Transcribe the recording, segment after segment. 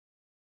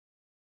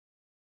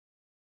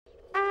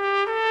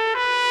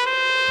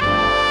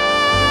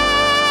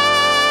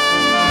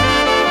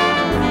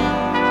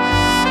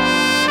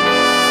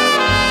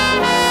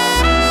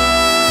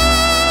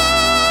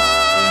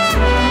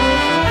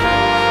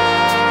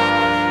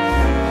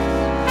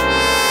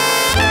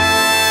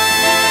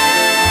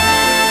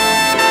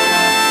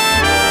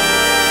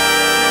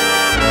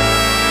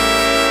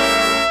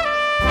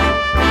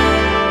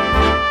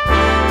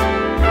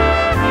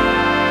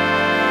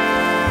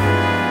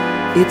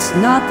It's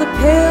not the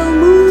pale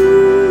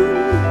moon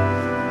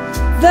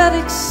that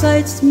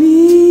excites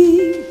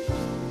me,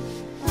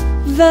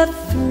 that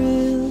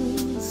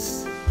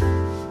thrills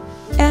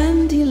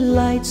and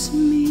delights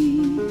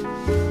me.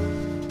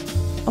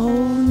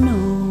 Oh no,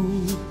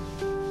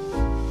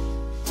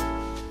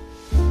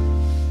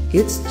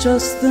 it's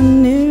just the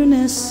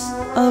nearness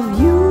of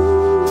you.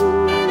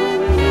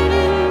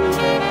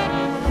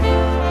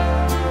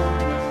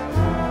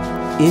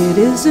 It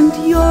isn't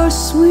your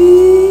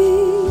sweet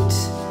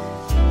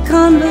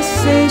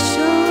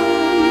conversation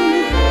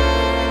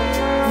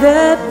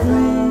that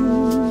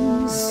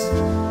brings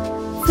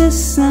this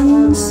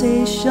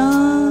sensation.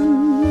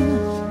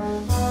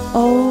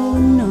 Oh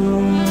no,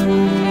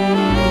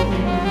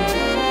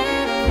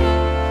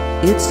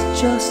 it's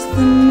just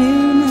the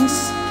nearness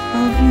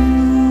of you.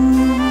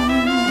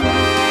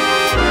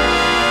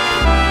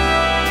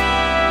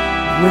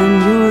 When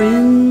you're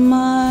in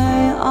my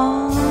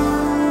arms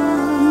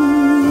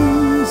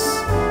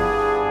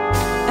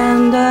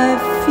and I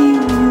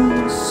feel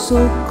you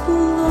so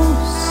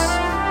close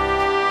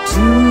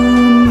to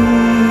me,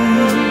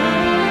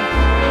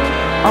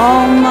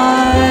 all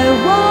my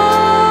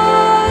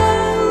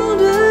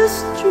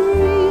wildest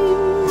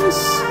dreams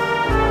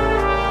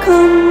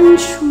come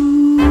true.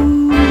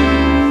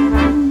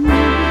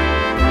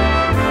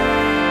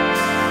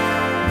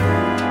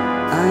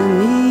 I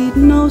need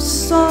no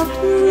soft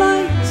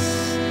lights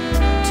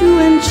to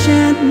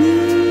enchant me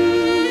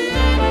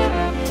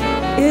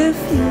if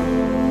you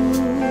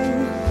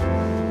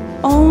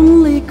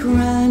only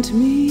grant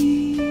me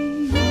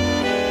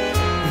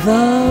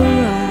the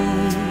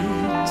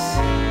right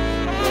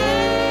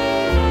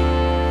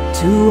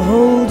to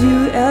hold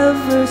you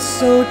ever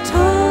so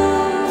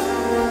tight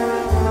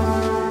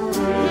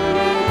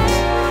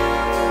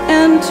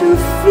and to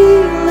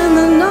feel in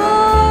the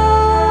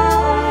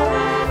night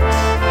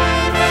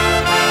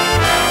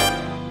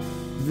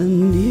the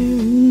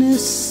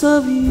nearness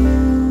of you.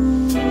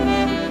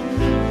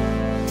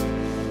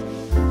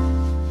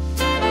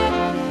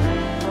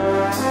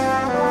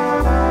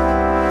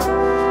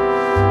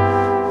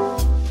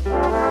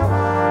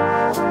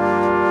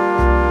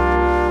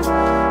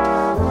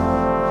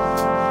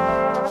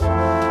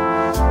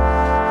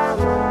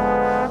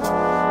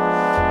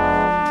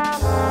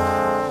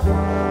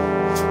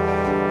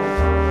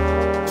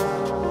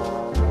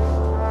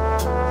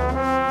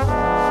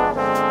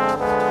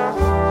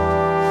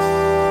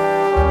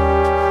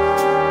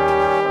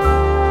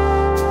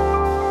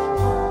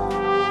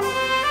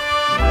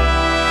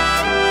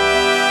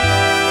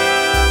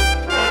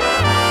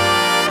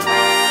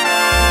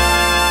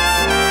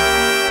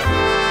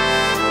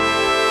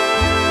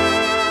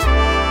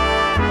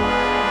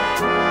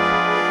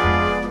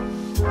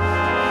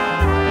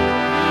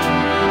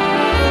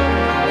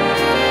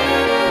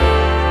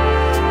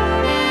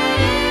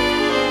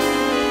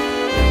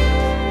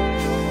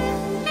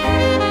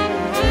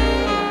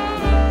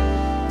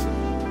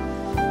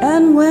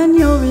 And when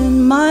you're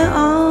in my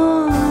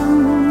arms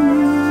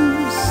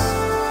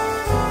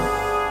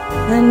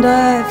and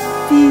I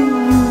feel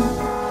you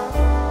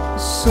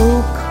so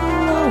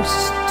close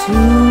to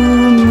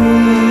me,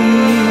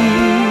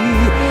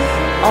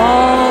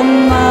 all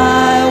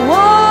my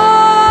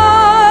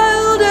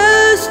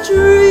wildest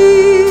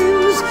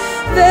dreams,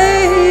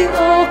 they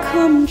all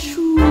come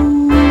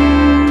true.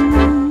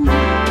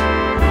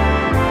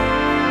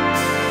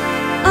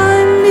 I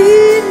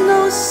need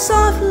no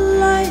soft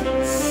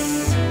lights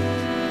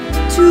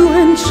to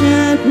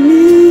enchant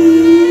me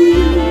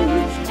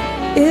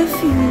if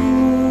you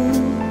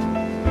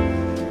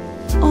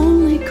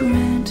only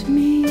grant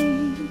me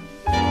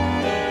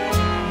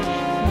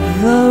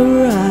the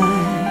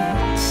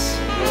right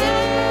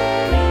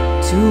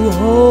to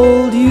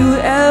hold you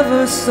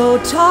ever so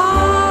tight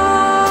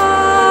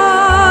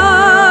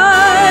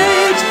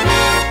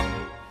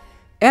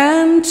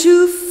and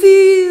to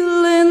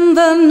feel in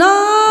the night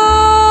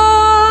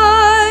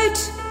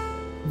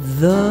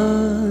the